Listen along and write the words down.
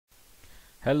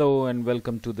Hello and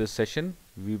welcome to this session.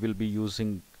 We will be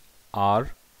using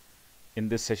R. In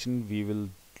this session, we will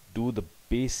do the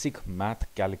basic math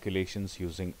calculations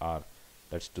using R.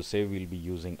 That's to say, we'll be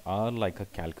using R like a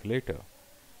calculator.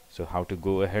 So how to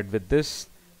go ahead with this?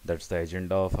 That's the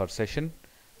agenda of our session.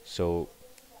 So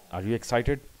are you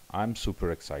excited? I'm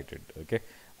super excited. Okay.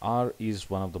 R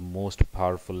is one of the most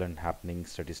powerful and happening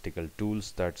statistical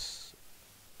tools that's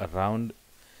around.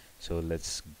 So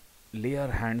let's lay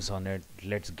our hands on it.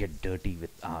 Let's get dirty with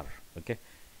R. Okay,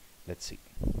 let's see.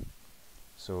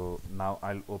 So now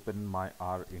I'll open my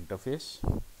R interface.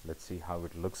 Let's see how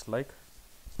it looks like.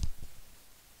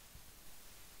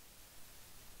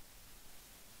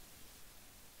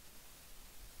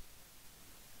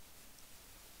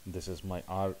 This is my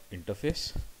R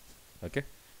interface. Okay,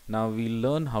 now we'll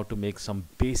learn how to make some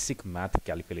basic math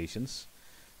calculations.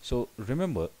 So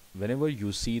remember, whenever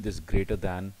you see this greater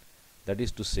than, that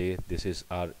is to say this is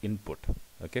our input.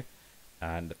 Okay,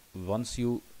 and once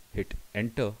you hit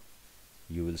enter,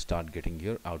 you will start getting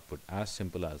your output. As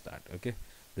simple as that. Okay,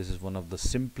 this is one of the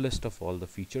simplest of all the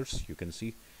features. You can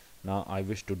see. Now I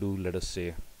wish to do, let us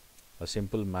say, a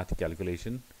simple math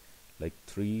calculation like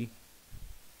 3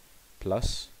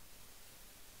 plus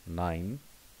 9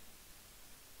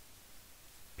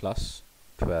 plus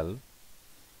 12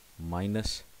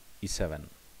 minus 7.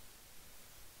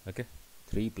 Okay,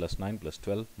 3 plus 9 plus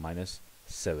 12 minus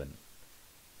 7.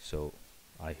 So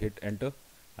I hit enter,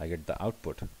 I get the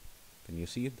output. Can you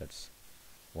see it? That's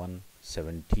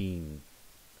 117.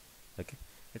 Okay,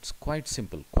 it's quite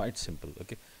simple, quite simple.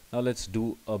 Okay, now let's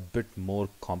do a bit more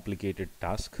complicated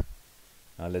task.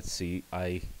 Now let's see,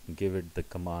 I give it the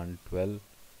command 12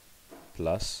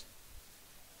 plus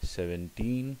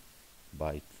 17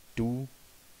 by 2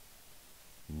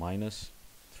 minus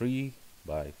 3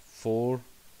 by 4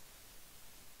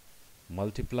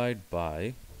 multiplied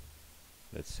by,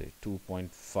 let's say,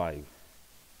 2.5.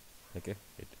 Okay,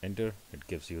 hit enter, it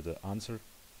gives you the answer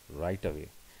right away.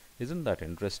 Isn't that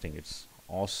interesting? It's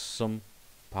awesome,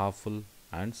 powerful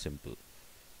and simple.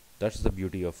 That's the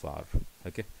beauty of R.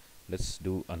 Okay, let's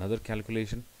do another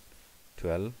calculation.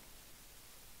 12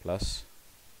 plus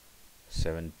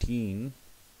 17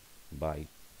 by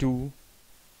 2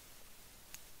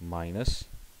 minus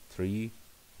 3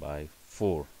 by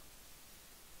 4.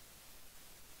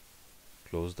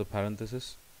 Close the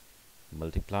parenthesis,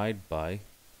 multiplied by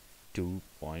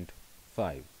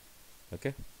 2.5.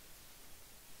 Okay,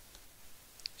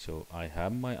 so I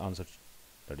have my answer,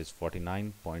 that is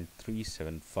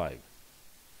 49.375.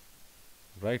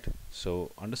 right?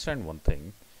 So understand one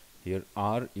thing here,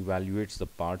 R evaluates the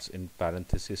parts in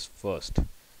parenthesis first,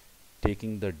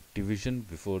 taking the division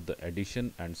before the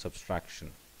addition and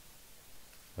subtraction.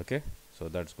 Okay, so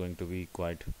that's going to be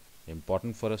quite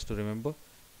important for us to remember.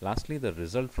 Lastly, the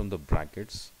result from the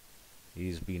brackets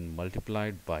is being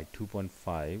multiplied by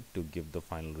 2.5 to give the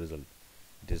final result.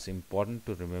 It is important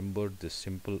to remember this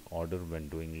simple order when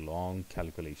doing long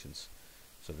calculations.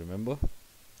 So remember,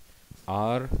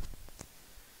 R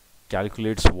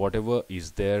calculates whatever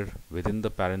is there within the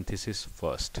parenthesis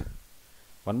first.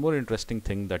 One more interesting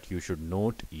thing that you should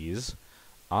note is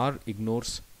R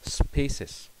ignores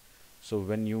spaces. So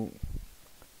when you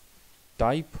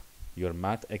type your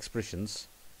math expressions,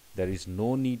 there is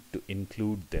no need to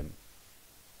include them.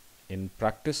 In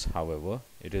practice, however,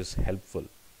 it is helpful.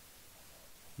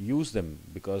 Use them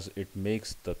because it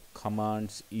makes the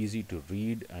commands easy to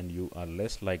read and you are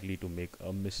less likely to make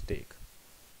a mistake.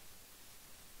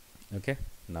 Okay,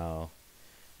 now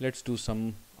let's do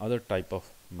some other type of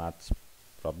maths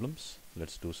problems.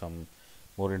 Let's do some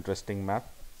more interesting math.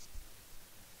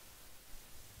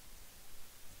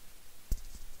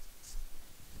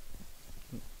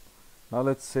 Now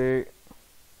let's say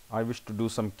I wish to do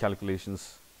some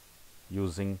calculations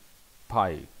using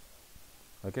pi.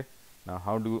 Okay, now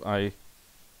how do I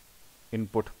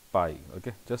input pi?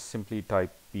 Okay, just simply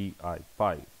type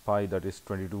pi, that is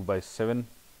 22 by 7,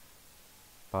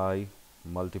 pi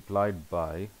multiplied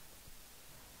by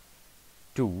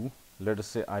 2. Let us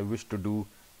say I wish to do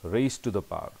raised to the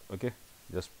power. Okay,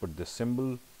 just put this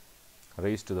symbol,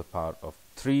 raised to the power of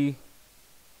 3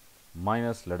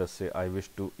 minus, let us say I wish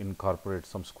to incorporate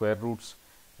some square roots,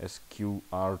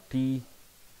 sqrt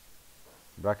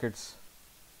brackets,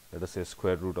 let us say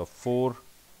square root of 4.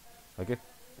 Okay,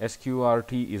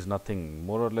 sqrt is nothing,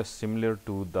 more or less similar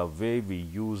to the way we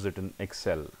use it in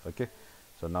Excel. Okay,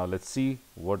 so now let's see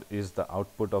what is the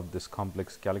output of this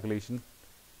complex calculation.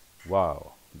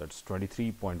 Wow, that's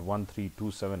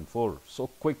 23.13274. So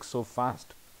quick, so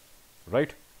fast,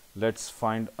 right? Let's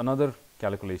find another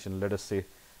calculation. Let us say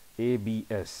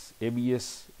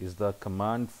ABS is the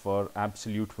command for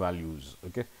absolute values.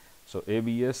 Okay, so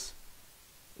ABS,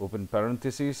 open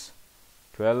parenthesis,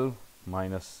 12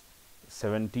 minus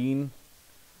 17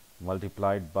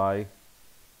 multiplied by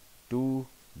 2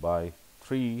 by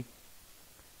 3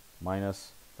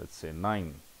 minus, let's say,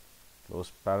 9,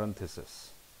 close parenthesis.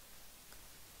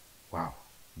 Wow,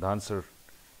 the answer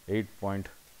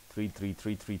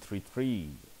 8.333333.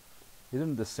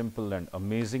 Isn't this simple and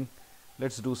amazing?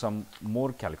 Let's do some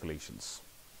more calculations.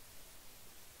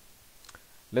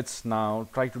 Let's now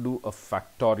try to do a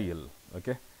factorial.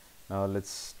 Okay, now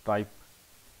let's type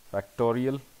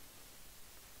factorial.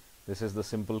 This is the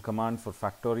simple command for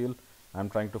factorial. I'm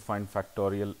trying to find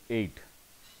factorial 8.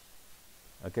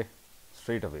 Okay,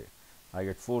 straight away I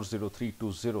get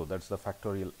 40320. That's the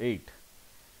factorial 8.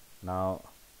 Now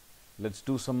let's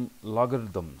do some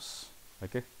logarithms.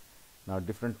 Okay, now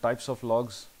different types of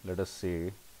logs. Let us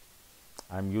say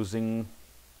I'm using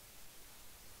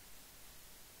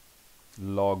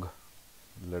log,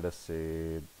 let us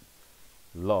say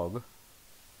log,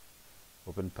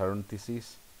 open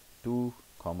parenthesis, 2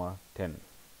 comma 10,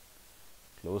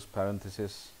 close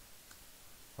parenthesis.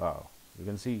 Wow, you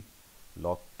can see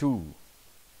log 2.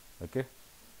 Okay,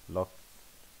 log,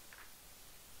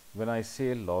 when I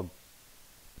say log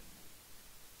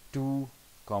 2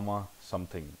 comma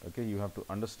something, okay, you have to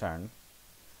understand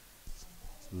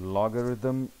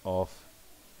logarithm of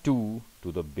 2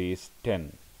 to the base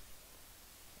 10.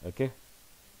 Okay,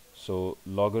 so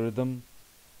logarithm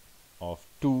of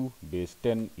 2 base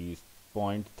 10 is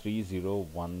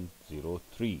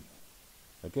 0.30103.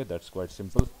 Okay, that's quite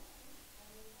simple.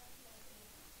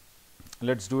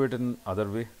 Let's do it in other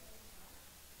way.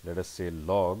 Let us say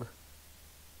log,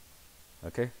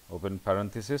 okay, open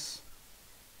parenthesis,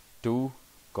 2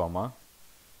 comma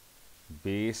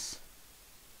base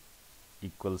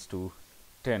equals to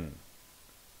 10,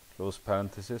 close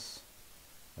parenthesis.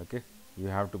 Okay, you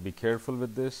have to be careful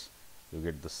with this. You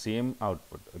get the same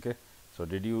output. Okay, so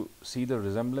did you see the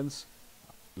resemblance?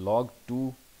 Log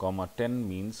 2 comma 10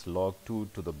 means log 2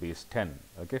 to the base 10.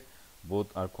 Okay,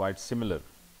 both are quite similar.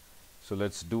 So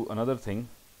let's do another thing.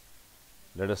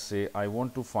 Let us say I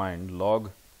want to find log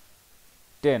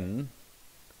 10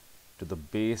 to the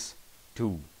base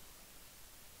 2.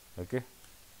 Okay,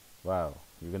 wow,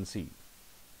 you can see.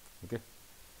 Okay,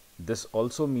 this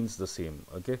also means the same.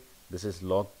 Okay, this is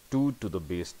log 2 to the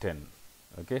base 10.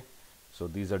 Okay, so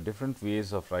these are different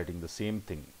ways of writing the same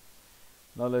thing.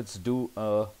 Now let's do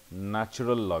a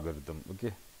natural logarithm.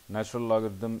 Okay, natural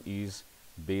logarithm is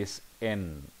base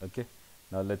n. Okay,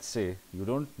 now let's say you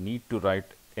don't need to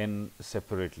write n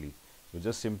separately. You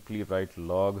just simply write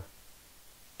log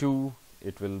 2.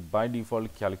 It will by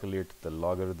default calculate the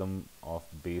logarithm of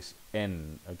base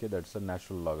n. Okay, that's the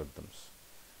natural logarithms.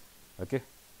 Okay,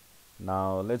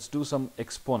 now let's do some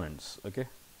exponents. Okay,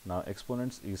 now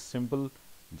exponents is simple.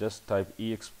 Just type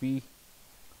exp.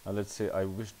 Let's say I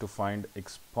wish to find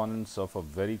exponents of a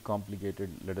very complicated,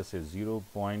 let us say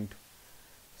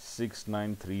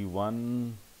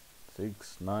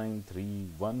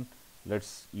 0.6931.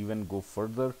 Let's even go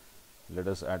further. Let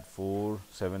us add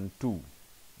 472.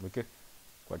 Okay,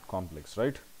 quite complex,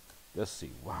 right? Just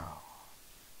see. Wow,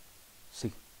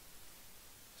 see,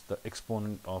 the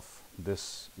exponent of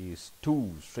this is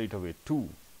 2, straight away 2.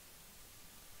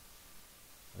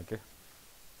 Okay,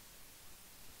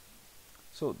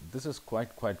 so this is quite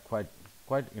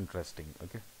interesting.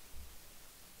 Okay,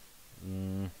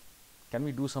 can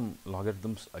we do some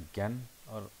logarithms again,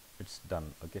 or it's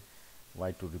done? Okay,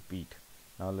 why to repeat?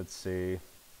 Now let's say,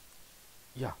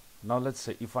 yeah, now let's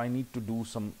say if I need to do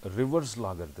some reverse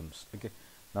logarithms. Okay,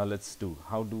 now let's do,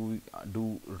 how do we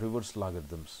do reverse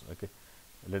logarithms? Okay,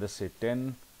 let us say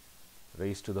 10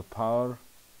 raised to the power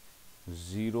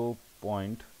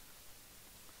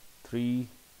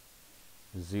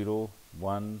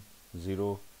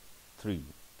 0.30103.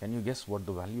 Can you guess what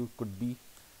the value could be?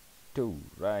 2,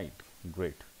 right?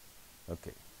 Great.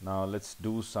 Okay, now let's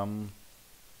do some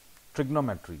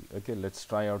trigonometry. Okay, let's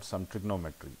try out some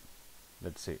trigonometry.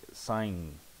 Let's say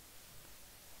sine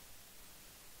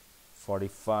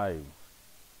 45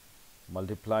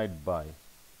 multiplied by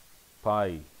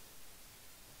pi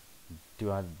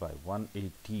divided by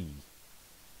 180.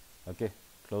 Okay,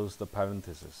 close the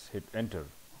parenthesis, hit enter.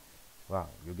 Wow,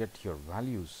 you get your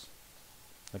values.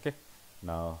 Okay,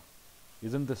 now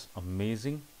isn't this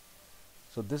amazing?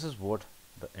 So this is what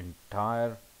the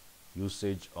entire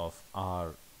usage of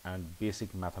R and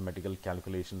basic mathematical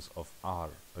calculations of R.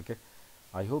 Okay,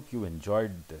 I hope you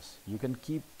enjoyed this. You can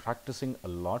keep practicing a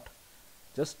lot.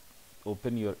 Just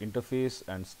open your interface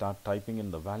and start typing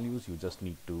in the values. You just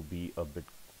need to be a bit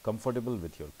comfortable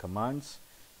with your commands,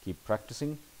 keep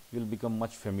practicing, you'll become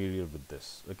much familiar with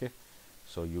this. Okay,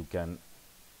 so you can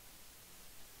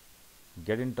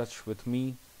get in touch with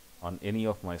me on any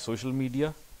of my social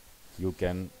media. You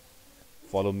can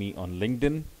follow me on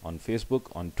LinkedIn, on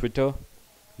Facebook, on Twitter.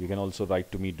 You can also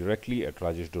write to me directly at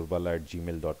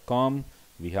rajeshdurbala@gmail.com.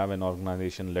 We have an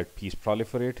organization, Let Peace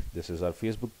Proliferate. This is our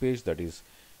Facebook page, that is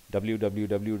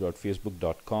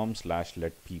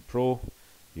www.facebook.com/letppro.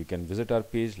 You can visit our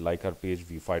page, like our page.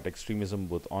 We fight extremism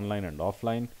both online and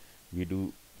offline.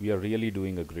 We are really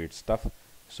doing a great stuff.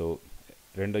 So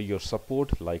render your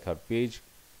support, like our page,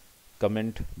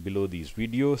 comment below these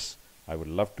videos. I would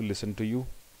love to listen to you.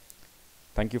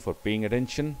 Thank you for paying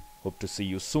attention. Hope to see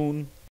you soon.